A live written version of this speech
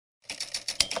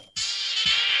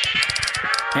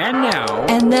And now.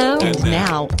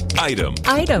 Now. Item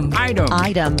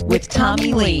with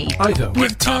Tommy Lee. Item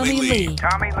with Tommy Lee.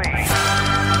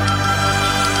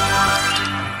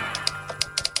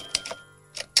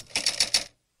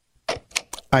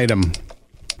 Item.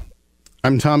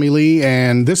 I'm Tommy Lee,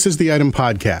 and this is the Item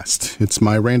Podcast. It's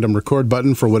my random record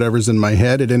button for whatever's in my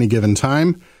head at any given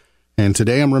time, and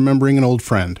today I'm remembering an old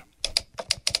friend.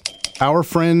 Our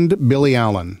friend Billy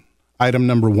Allen, item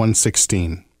number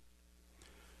 116.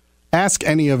 Ask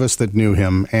any of us that knew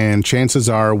him, and chances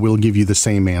are we'll give you the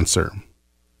same answer.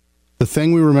 The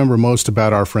thing we remember most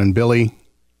about our friend Billy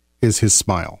is his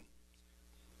smile.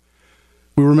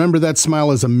 We remember that smile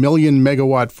as a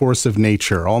 1,000,000-megawatt force of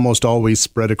nature, almost always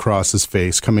spread across his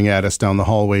face, coming at us down the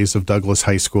hallways of Douglas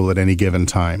High School at any given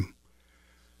time.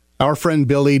 Our friend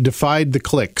Billy defied the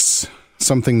cliques,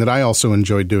 something that I also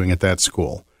enjoyed doing at that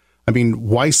school. I mean,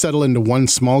 why settle into one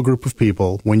small group of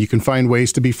people when you can find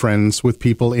ways to be friends with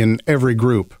people in every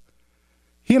group?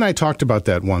 He and I talked about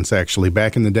that once, actually,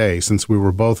 back in the day, since we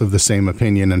were both of the same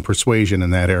opinion and persuasion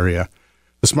in that area.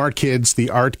 The smart kids,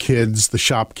 the art kids, the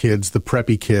shop kids, the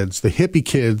preppy kids, the hippie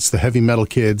kids, the heavy metal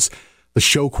kids, the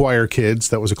show choir kids.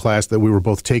 That was a class that we were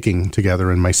both taking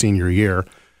together in my senior year.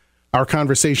 Our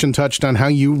conversation touched on how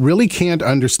you really can't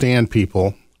understand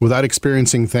people without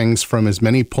experiencing things from as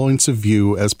many points of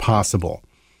view as possible.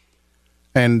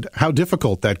 And how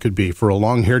difficult that could be for a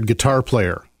long-haired guitar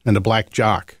player and a black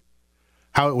jock.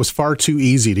 How it was far too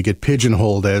easy to get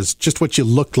pigeonholed as just what you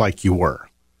looked like you were.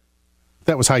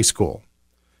 That was high school.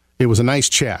 It was a nice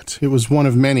chat. It was one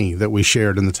of many that we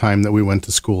shared in the time that we went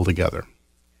to school together.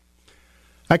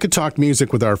 I could talk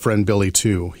music with our friend Billy,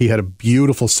 too. He had a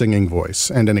beautiful singing voice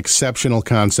and an exceptional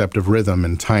concept of rhythm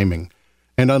and timing.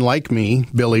 And unlike me,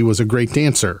 Billy was a great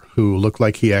dancer who looked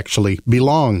like he actually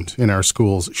belonged in our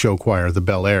school's show choir, the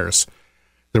Bel Airs.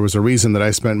 There was a reason that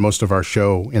I spent most of our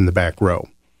show in the back row.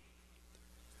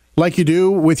 Like you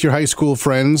do with your high school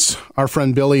friends, our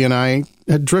friend Billy and I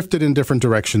had drifted in different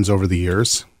directions over the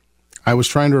years. I was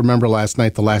trying to remember last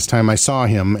night the last time I saw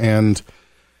him, and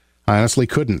I honestly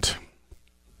couldn't.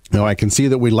 Now, I can see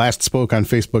that we last spoke on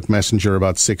Facebook Messenger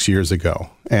about 6 years ago,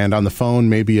 and on the phone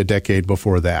maybe a decade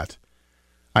before that.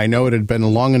 I know it had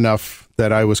been long enough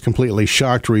that I was completely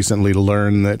shocked recently to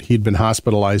learn that he'd been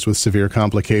hospitalized with severe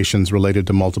complications related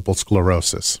to multiple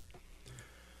sclerosis.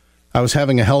 I was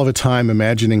having a hell of a time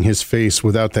imagining his face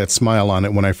without that smile on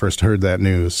it when I first heard that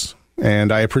news.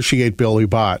 And I appreciate Billy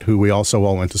Bott, who we also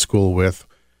all went to school with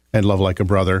and love like a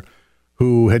brother,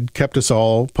 who had kept us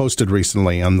all posted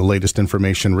recently on the latest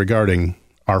information regarding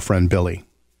our friend Billy.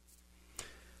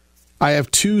 I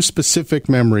have two specific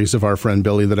memories of our friend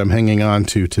Billy that I'm hanging on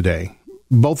to today.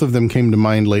 Both of them came to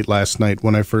mind late last night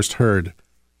when I first heard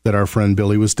that our friend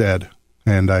Billy was dead,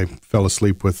 and I fell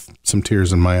asleep with some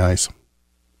tears in my eyes.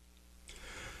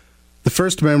 The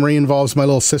first memory involves my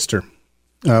little sister.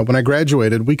 When I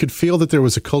graduated, we could feel that there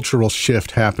was a cultural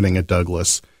shift happening at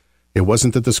Douglas. It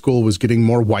wasn't that the school was getting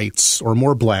more whites or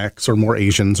more blacks or more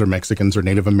Asians or Mexicans or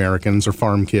Native Americans or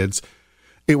farm kids.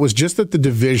 It was just that the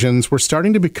divisions were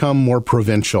starting to become more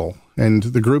provincial, and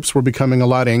the groups were becoming a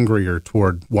lot angrier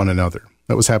toward one another.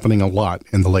 That was happening a lot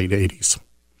in the late 80s.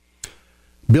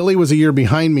 Billy was a year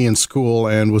behind me in school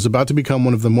and was about to become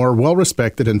one of the more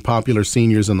well-respected and popular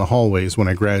seniors in the hallways when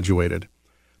I graduated.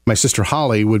 My sister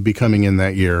Holly would be coming in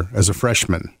that year as a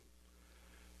freshman.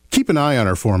 "Keep an eye on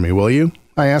her for me, will you?"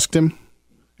 I asked him.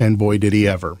 And boy, did he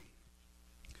ever.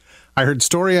 I heard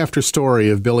story after story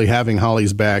of Billy having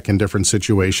Holly's back in different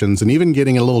situations and even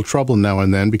getting in a little trouble now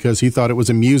and then because he thought it was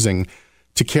amusing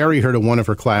to carry her to one of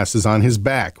her classes on his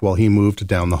back while he moved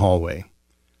down the hallway.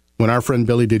 When our friend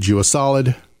Billy did you a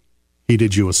solid, he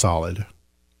did you a solid.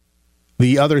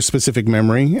 The other specific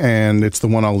memory, and it's the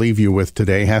one I'll leave you with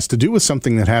today, has to do with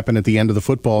something that happened at the end of the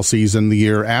football season the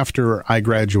year after I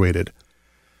graduated.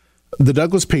 The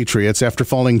Douglas Patriots, after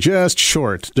falling just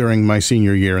short during my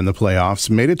senior year in the playoffs,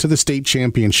 made it to the state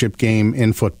championship game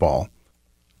in football.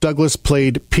 Douglas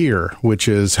played Pierre, which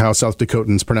is how South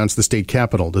Dakotans pronounce the state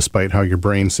capital, despite how your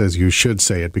brain says you should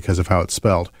say it because of how it's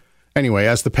spelled. Anyway,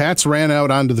 as the Pats ran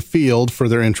out onto the field for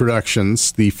their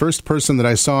introductions, the first person that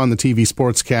I saw on the TV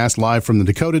sportscast live from the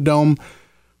Dakota Dome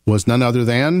was none other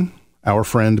than our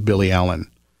friend Billy Allen.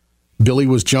 Billy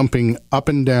was jumping up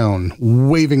and down,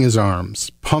 waving his arms,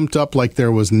 pumped up like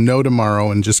there was no tomorrow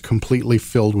and just completely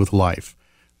filled with life.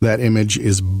 That image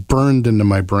is burned into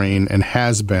my brain and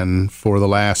has been for the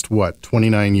last,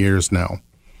 29 years now.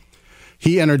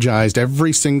 He energized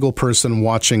every single person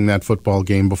watching that football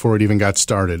game before it even got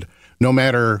started, no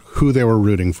matter who they were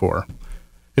rooting for.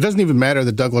 It doesn't even matter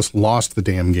that Douglas lost the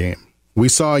damn game. we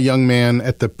saw a young man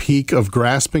at the peak of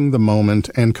grasping the moment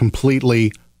and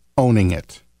completely owning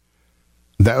it.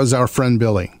 That was our friend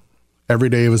Billy, every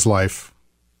day of his life,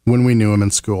 when we knew him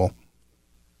in school.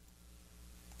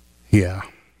 Yeah.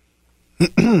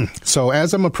 So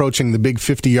as I'm approaching the big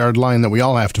 50-yard line that we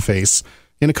all have to face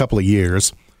in a couple of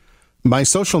years, my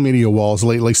social media walls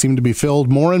lately seem to be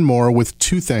filled more and more with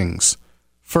two things.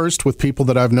 First, with people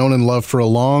that I've known and loved for a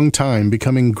long time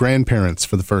becoming grandparents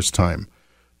for the first time.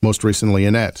 Most recently,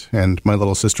 Annette and my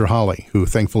little sister Holly, who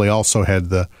thankfully also had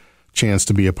the chance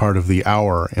to be a part of the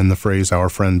hour in the phrase Our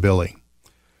Friend Billy.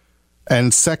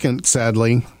 And second,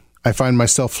 sadly, I find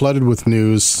myself flooded with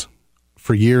news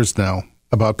for years now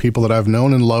about people that I've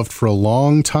known and loved for a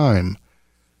long time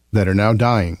that are now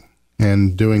dying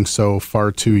and doing so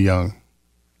far too young.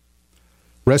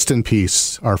 Rest in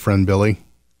peace, our friend Billy.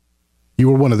 You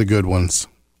were one of the good ones.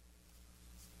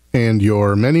 And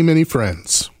your many, many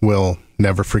friends will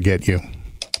never forget you.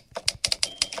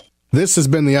 This has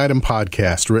been the Item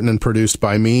Podcast, written and produced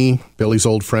by me, Billy's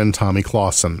old friend Tommy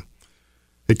Clausen.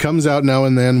 It comes out now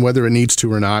and then, whether it needs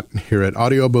to or not, here at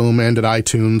Audio Boom and at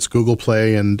iTunes, Google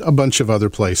Play, and a bunch of other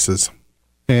places.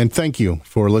 And thank you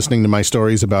for listening to my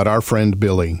stories about our friend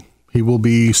Billy. He will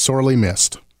be sorely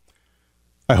missed.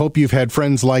 I hope you've had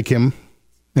friends like him,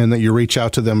 and that you reach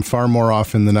out to them far more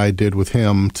often than I did with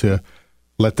him to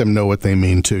let them know what they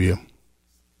mean to you.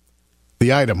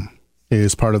 The Item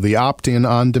is part of the Opt-in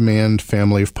On Demand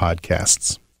family of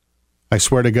podcasts. I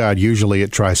swear to God, usually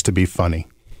it tries to be funny.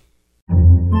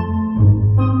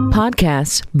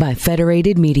 Podcasts by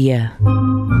Federated Media.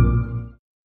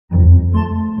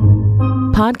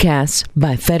 Podcasts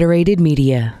by Federated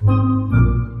Media.